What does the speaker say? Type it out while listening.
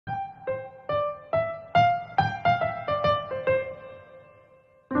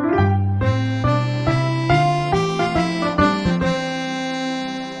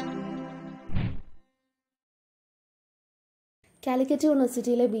കാലിക്കറ്റ്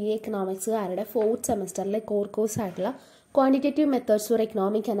യൂണിവേഴ്സിറ്റിയിലെ BA എക്കണോമിക്സുകാരുടെ 4th സെമസ്റ്ററിലെ core course ആയിട്ടുള്ള quantitative methods four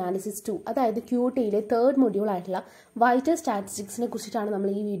economic analysis 2 അതായത് QTയിലെ 3rd മൊഡ്യൂൾ ആയിട്ടുള്ള വൈറ്റൽ സ്റ്റാറ്റിസ്റ്റിക്സിനെ കുറിച്ചിട്ടാണ് നമ്മൾ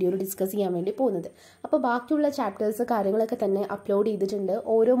ഈ വീഡിയോയിൽ ഡിസ്കസ് ചെയ്യാൻ വേണ്ടി പോകുന്നത്. അപ്പോൾ ബാക്കിയുള്ള ചാപ്റ്റേഴ്സ് കാര്യങ്ങളൊക്കെ തന്നെ അപ്ലോഡ് ചെയ്തിട്ടുണ്ട്.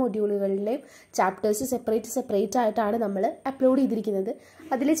 ഓരോ മൊഡ്യൂളുകളിലെയും ചാപ്റ്റേഴ്സ് സെപ്പറേറ്റ് ആയിട്ടാണ് നമ്മൾ അപ്ലോഡ് ചെയ്തിരിക്കുന്നത്.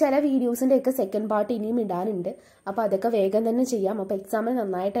 അതിൽ ചില വീഡിയോസിൻ്റെയൊക്കെ സെക്കൻഡ് പാർട്ട് ഇനിയും ഇടാനുണ്ട്. അപ്പോൾ അതൊക്കെ വേഗം തന്നെ ചെയ്യാം. അപ്പോൾ എക്സാമിന്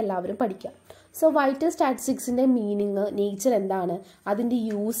നന്നായിട്ട് എല്ലാവരും പഠിക്കാം. സോ വൈറ്റൽ സ്റ്റാറ്റിസ്റ്റിക്സിൻ്റെ മീനിങ്, നേച്ചർ എന്താണ്, അതിൻ്റെ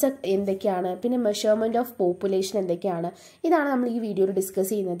യൂസ് എന്തൊക്കെയാണ്, പിന്നെ മെഷർമെൻറ്റ് ഓഫ് പോപ്പുലേഷൻ എന്തൊക്കെയാണ്, ഇതാണ് നമ്മൾ ഈ വീഡിയോയിൽ ഡിസ്കസ്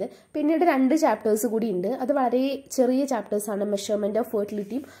ചെയ്യുന്നത്. പിന്നീട് 2 ചാപ്റ്റേഴ്സ് കൂടി ഉണ്ട്. അത് വളരെ ചെറിയ ചാപ്റ്റേഴ്സാണ്. മെഷർമെൻറ്റ് ഓഫ്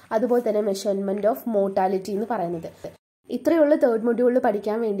ഫെർട്ടിലിറ്റിയും അതുപോലെ തന്നെ മെഷർമെൻറ്റ് ഓഫ് മോർട്ടാലിറ്റി എന്ന് പറയുന്നത്. ഇത്രയുള്ള 3rd മൊഡ്യൂളിൽ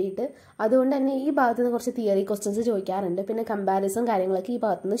പഠിക്കാൻ വേണ്ടിയിട്ട്. അതുകൊണ്ട് തന്നെ ഈ ഭാഗത്ത് നിന്ന് കുറച്ച് തിയറി ക്വസ്റ്റ്യൻസ് ചോദിക്കാറുണ്ട്. പിന്നെ കമ്പാരിസൺ കാര്യങ്ങളൊക്കെ ഈ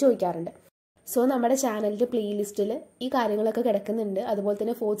ഭാഗത്ത് നിന്ന് ചോദിക്കാറുണ്ട്. സോ നമ്മുടെ ചാനലിൻ്റെ പ്ലേലിസ്റ്റിൽ ഈ കാര്യങ്ങളൊക്കെ കിടക്കുന്നുണ്ട്. അതുപോലെ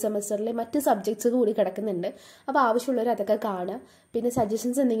തന്നെ 4th സെമസ്റ്ററിലെ മറ്റ് സബ്ജക്ട്സ് കൂടി കിടക്കുന്നുണ്ട്. അപ്പോൾ ആവശ്യമുള്ളവർ അതൊക്കെ കാണുക. പിന്നെ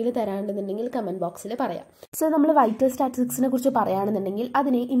സജഷൻസ് എന്തെങ്കിലും തരാണ്ടെന്നുണ്ടെങ്കിൽ കമൻറ്റ് ബോക്സിൽ പറയാം. സോ നമ്മൾ വൈറ്റൽ സ്റ്റാറ്റിസ്റ്റിക്സിനെ കുറിച്ച് പറയുകയാണെന്നുണ്ടെങ്കിൽ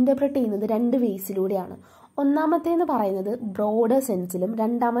അതിനെ ഇൻ്റർപ്രറ്റ് ചെയ്യുന്നത് 2 വേസിലൂടെയാണ്. ഒന്നാമത്തേന്ന് പറയുന്നത് ബ്രോഡർ സെൻസിലും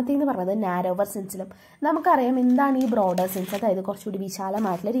രണ്ടാമത്തേന്ന് പറയുന്നത് നാരോവർ സെൻസിലും. നമുക്കറിയാം എന്താണ് ഈ ബ്രോഡർ സെൻസ്, അതായത് കുറച്ചുകൂടി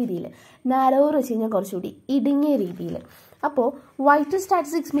വിശാലമായിട്ടുള്ള രീതിയിൽ. നാരോവർ വെച്ച് കഴിഞ്ഞാൽ കുറച്ചുകൂടി ഇടുങ്ങിയ രീതിയിൽ. അപ്പോൾ vital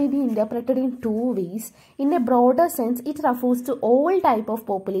statistics may be interpreted in 2 ways. In A broader sense it refers to all type of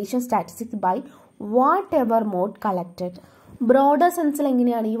population statistics by what ever mode collected. Broader സെൻസിൽ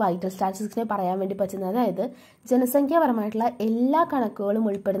എങ്ങനെയാണ് ഈ വൈറ്റൽ സ്റ്റാറ്റിസ്റ്റിക്സിനെ പറയാൻ വേണ്ടി പറ്റുന്നത്? അതായത് ജനസംഖ്യാപരമായിട്ടുള്ള എല്ലാ കണക്കുകളും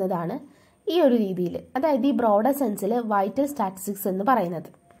ഉൾപ്പെടുന്നതാണ് ഈ ഒരു രീതിയിൽ. അതായത് ഈ ബ്രോഡർ സെൻസിൽ വൈറ്റൽ സ്റ്റാറ്റിസ്റ്റിക്സ് എന്ന് പറയുന്നത്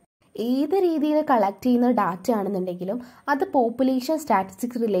ഏത് രീതിയിൽ കളക്ട് ചെയ്യുന്ന ഡാറ്റ ആണെന്നുണ്ടെങ്കിലും അത് പോപ്പുലേഷൻ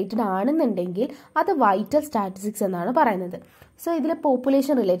സ്റ്റാറ്റിസ്റ്റിക്സ് റിലേറ്റഡ് ആണെന്നുണ്ടെങ്കിൽ അത് വൈറ്റൽ സ്റ്റാറ്റിസ്റ്റിക്സ് എന്നാണ് പറയുന്നത്. സോ ഇതിൽ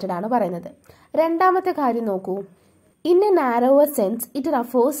പോപ്പുലേഷൻ റിലേറ്റഡ് ആണ് പറയുന്നത്. രണ്ടാമത്തെ കാര്യം നോക്കൂ. In A narrower sense it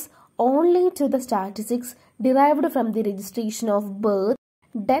refers only to the statistics derived from the registration of birth,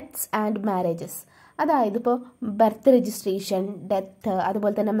 deaths and marriages. അതായത് ഇപ്പോൾ ബർത്ത് രജിസ്ട്രേഷൻ, ഡെത്ത്,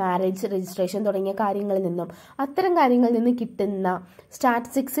 അതുപോലെ തന്നെ മാരേജ് രജിസ്ട്രേഷൻ തുടങ്ങിയ കാര്യങ്ങളിൽ നിന്നും അത്തരം കാര്യങ്ങളിൽ നിന്ന് കിട്ടുന്ന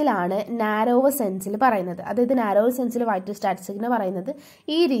സ്റ്റാറ്റിസ്റ്റിക്സിലാണ് നാരോവർ സെൻസിൽ പറയുന്നത്. അതായത് നാരോവർ സെൻസിൽ വൈറ്റൽ സ്റ്റാറ്റിസ്റ്റിക്സിനെ പറയുന്നത്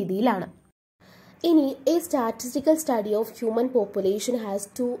ഈ രീതിയിലാണ്. ഇനി A statistical study of human population has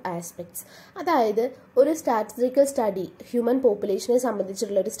 2 aspects. അതായത് ഒരു സ്റ്റാറ്റിസ്റ്റിക്കൽ സ്റ്റഡി, ഹ്യൂമൻ പോപ്പുലേഷനെ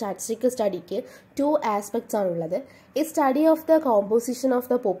സംബന്ധിച്ചിട്ടുള്ള ഒരു സ്റ്റാറ്റിസ്റ്റിക്കൽ സ്റ്റഡിക്ക് 2 ആസ്പെക്ട്സ് ആണുള്ളത്. A study of the composition of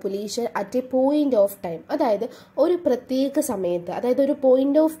the population at A point of time. അതായത് ഒരു പ്രത്യേക സമയത്ത്, അതായത് ഒരു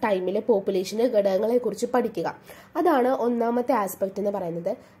പോയിന്റ് ഓഫ് ടൈമിൽ പോപ്പുലേഷൻ്റെ ഘടകങ്ങളെക്കുറിച്ച് പഠിക്കുക. അതാണ് ഒന്നാമത്തെ ആസ്പെക്ട് എന്ന്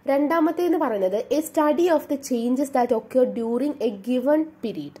പറയുന്നത്. രണ്ടാമത്തെ എന്ന് പറയുന്നത് A study of the changes that occur during A given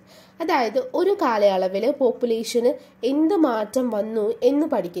period. അതായത് ഒരു കാലയളവിൽ പോപ്പുലേഷന് എന്ത് മാറ്റം വന്നു എന്ന്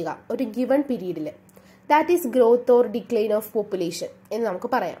പഠിക്കുക ഒരു ഗിവൺ പീരീഡിൽ. That is growth or decline of population എന്ന് നമുക്ക്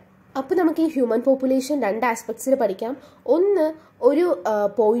പറയാം. അപ്പോൾ നമുക്ക് ഈ ഹ്യൂമൻ പോപ്പുലേഷൻ 2 ആസ്പെക്ട്സിൽ പഠിക്കാം. ഒന്ന് ഒരു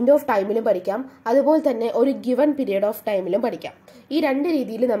പോയിന്റ് ഓഫ് ടൈമിലും പഠിക്കാം, അതുപോലെ തന്നെ ഒരു ഗിവൺ പീരീഡ് ഓഫ് ടൈമിലും പഠിക്കാം. ഈ 2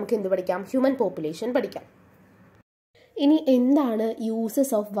 രീതിയിൽ നമുക്ക് എന്ത് പഠിക്കാം? ഹ്യൂമൻ പോപ്പുലേഷൻ പഠിക്കാം. ഇനി എന്താണ്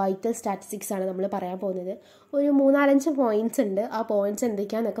യൂസസ് ഓഫ് വൈറ്റൽ സ്റ്റാറ്റിസ്റ്റിക്സ് ആണ് നമ്മൾ പറയാൻ പോകുന്നത്. ഒരു 3-4 പോയിന്റ്സ് ഉണ്ട്. ആ പോയിന്റ്സ്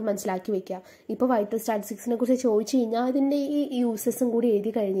എന്തൊക്കെയാണെന്നൊക്കെ മനസ്സിലാക്കി വെക്കുക. ഇപ്പോൾ വൈറ്റൽ സ്റ്റാറ്റിസ്റ്റിക്സിനെ കുറിച്ച് ചോദിച്ചു കഴിഞ്ഞാൽ അതിൻ്റെ ഈ യൂസസും കൂടി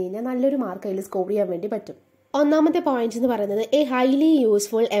എഴുതി കഴിഞ്ഞ് കഴിഞ്ഞാൽ നല്ലൊരു മാർക്ക് അതിൽ സ്കോർ ചെയ്യാൻ വേണ്ടി പറ്റും. ഒന്നാമത്തെ പോയിന്റ് എന്ന് പറയുന്നത് A highly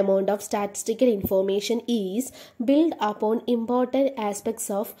useful amount of statistical information is build upon important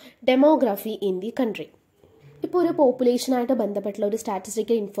aspects of demography in the country. ഇപ്പോൾ ഒരു പോപ്പുലേഷനായിട്ട് ബന്ധപ്പെട്ടുള്ള ഒരു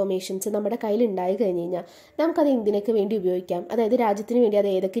സ്റ്റാറ്റിസ്റ്റിക്കൽ ഇൻഫർമേഷൻസ് നമ്മുടെ കയ്യിൽ ഉണ്ടായി കഴിഞ്ഞ് കഴിഞ്ഞാൽ നമുക്കത് എന്തിനൊക്കെ വേണ്ടി ഉപയോഗിക്കാം? അതായത് രാജ്യത്തിന് വേണ്ടി അത്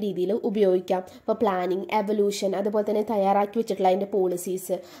ഏതൊക്കെ രീതിയിൽ ഉപയോഗിക്കാം? ഇപ്പോൾ പ്ലാനിങ്, എവല്യൂഷൻ, അതുപോലെ തന്നെ തയ്യാറാക്കി വെച്ചിട്ടുള്ള അതിൻ്റെ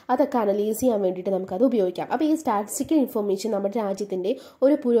പോളിസീസ്, അതൊക്കെ അനലൈസ് ചെയ്യാൻ വേണ്ടിയിട്ട് നമുക്കത് ഉപയോഗിക്കാം. അപ്പോൾ ഈ സ്റ്റാറ്റിസ്റ്റിക്കൽ ഇൻഫർമേഷൻ നമ്മുടെ രാജ്യത്തിൻ്റെ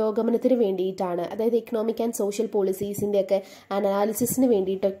ഒരു പുരോഗമനത്തിന് വേണ്ടിയിട്ടാണ്, അതായത് എക്കണോമിക് ആൻഡ് സോഷ്യൽ പോളിസീസിൻ്റെയൊക്കെ അനാലിസിസിന്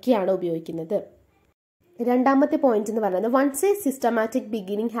വേണ്ടിയിട്ടൊക്കെയാണ് ഉപയോഗിക്കുന്നത്. രണ്ടാമത്തെ പോയിന്റ് എന്ന് പറയുന്നത് once A systematic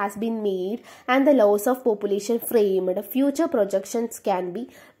beginning has been made and the loss of population framed, future projections can be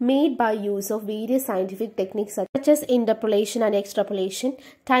made by use of various scientific techniques such as interpolation and extrapolation,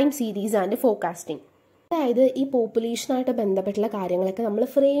 time series and forecasting. അതായത് ഈ പോപ്പുലേഷനായിട്ട് ബന്ധപ്പെട്ടുള്ള കാര്യങ്ങളൊക്കെ നമ്മൾ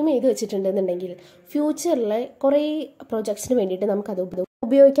frame ചെയ്ത് വെച്ചിട്ടുണ്ടെന്നുണ്ടെങ്കിൽ ഫ്യൂച്ചറിലെ കുറേ പ്രൊജക്ട്സിന് വേണ്ടിയിട്ട് നമുക്കത്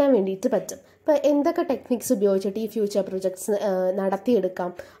ഉപയോഗിക്കാൻ വേണ്ടിയിട്ട് പറ്റും. ഇപ്പോൾ എന്തൊക്കെ ടെക്നിക്സ് ഉപയോഗിച്ചിട്ട് ഈ ഫ്യൂച്ചർ പ്രൊജക്ട്സ്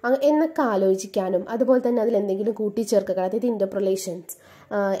നടത്തിയെടുക്കാം എന്നൊക്കെ ആലോചിക്കാനും, അതുപോലെ തന്നെ അതിൽ എന്തെങ്കിലും കൂട്ടിച്ചേർക്കുക, അതായത് ഇന്റർപോളേഷൻസ്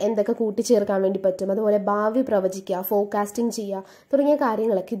എന്തൊക്കെ കൂട്ടിച്ചേർക്കാൻ വേണ്ടി പറ്റും, അതുപോലെ ഭാവി പ്രവചിക്കുക, ഫോർകാസ്റ്റിംഗ് ചെയ്യുക തുടങ്ങിയ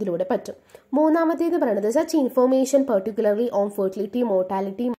കാര്യങ്ങളൊക്കെ ഇതിലൂടെ പറ്റും. മൂന്നാമത്തേന്ന് പറയുന്നത് such information particularly on fertility,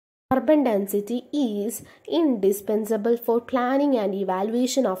 mortality, Urban density is indispensable for planning and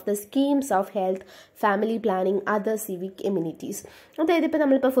evaluation of the schemes of health, family planning, other civic amenities. അതായത് ഇപ്പോൾ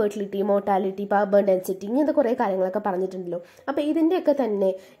നമ്മളിപ്പോൾ ഫെർട്ടിലിറ്റി, മോർട്ടാലിറ്റി, ഇപ്പോൾ അർബൻ ഡെൻസിറ്റി ഇങ്ങനത്തെ കുറേ കാര്യങ്ങളൊക്കെ പറഞ്ഞിട്ടുണ്ടല്ലോ. അപ്പോൾ ഇതിൻ്റെയൊക്കെ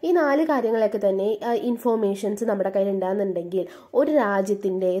തന്നെ ഈ 4 കാര്യങ്ങളൊക്കെ തന്നെ ഇൻഫോർമേഷൻസ് നമ്മുടെ കയ്യിൽ ഉണ്ടാകുന്നുണ്ടെങ്കിൽ ഒരു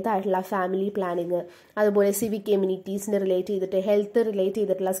രാജ്യത്തിൻ്റെതായിട്ടുള്ള ഫാമിലി പ്ലാനിങ്, അതുപോലെ സിവിക് എമ്യൂണിറ്റീസിനെ റിലേറ്റ് ചെയ്തിട്ട് ഹെൽത്ത് റിലേറ്റ്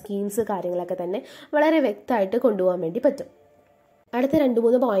ചെയ്തിട്ടുള്ള സ്കീംസ് കാര്യങ്ങളൊക്കെ തന്നെ വളരെ വ്യക്തമായിട്ട് കൊണ്ടുപോകാൻ വേണ്ടി പറ്റും. അടുത്ത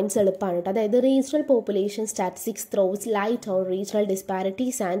 2-3 പോയിന്റ്സ് എളുപ്പമാണ് കേട്ടോ. അതായത് regional population statistics throws light on regional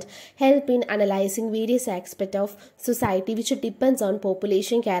disparities and help in analysing various aspect of society which depends on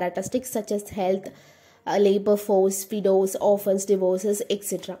population characteristics such as health, labour force, widows, orphans, divorces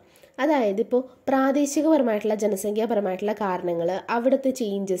etcetera. അതായത് ഇപ്പോൾ പ്രാദേശികപരമായിട്ടുള്ള ജനസംഖ്യാപരമായിട്ടുള്ള കാരണങ്ങൾ, അവിടുത്തെ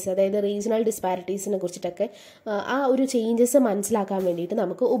changes, അതായത് regional ഡിസ്പാരിറ്റീസിനെ കുറിച്ചിട്ടൊക്കെ ആ ഒരു changes മനസ്സിലാക്കാൻ വേണ്ടിയിട്ട്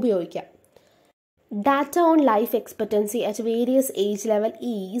നമുക്ക് ഉപയോഗിക്കാം. Data on life expectancy at various age level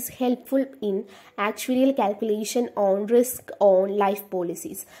is helpful in actuarial calculation on risk on life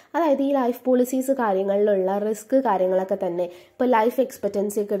policies. അതായത് ഈ ലൈഫ് പോളിസീസ് കാര്യങ്ങളിലുള്ള റിസ്ക് കാര്യങ്ങളൊക്കെ തന്നെ ഇപ്പോൾ ലൈഫ്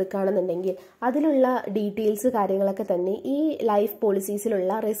എക്സ്പെക്റ്റൻസി ഒക്കെ എടുക്കുകയാണെന്നുണ്ടെങ്കിൽ അതിലുള്ള ഡീറ്റെയിൽസ് കാര്യങ്ങളൊക്കെ തന്നെ ഈ ലൈഫ്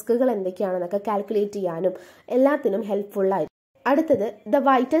പോളിസീസിലുള്ള റിസ്കുകൾ എന്തൊക്കെയാണെന്നൊക്കെ കാൽക്കുലേറ്റ് ചെയ്യാനും എല്ലാത്തിനും ഹെൽപ്ഫുള്ളായിരിക്കും. അടുത്തത് the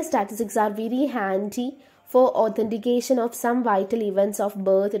vital statistics are very handy for authentication of some vital events of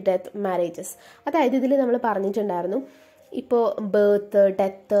birth, death, marriages. അതായത് ഇതിൽ നമ്മൾ പറഞ്ഞിട്ടുണ്ടായിരുന്നു ഇപ്പോൾ ബർത്ത്,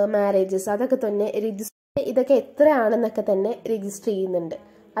 ഡെത്ത്, മാരേജസ് അതൊക്കെ തന്നെ ഇതൊക്കെ എത്രയാണെന്നൊക്കെ തന്നെ രജിസ്റ്റർ ചെയ്യുന്നുണ്ട്.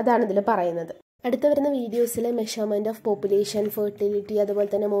 അതാണ് ഇതിൽ പറയുന്നത്. അടുത്ത വരുന്ന വീഡിയോസിൽ മെഷർമെൻറ്റ് ഓഫ് പോപ്പുലേഷൻ, ഫെർട്ടിലിറ്റി, അതുപോലെ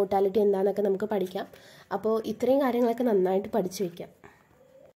തന്നെ മോർട്ടാലിറ്റി എന്താണെന്നൊക്കെ നമുക്ക് പഠിക്കാം. അപ്പോൾ ഇത്രയും കാര്യങ്ങളൊക്കെ നന്നായിട്ട് പഠിച്ചു വയ്ക്കാം.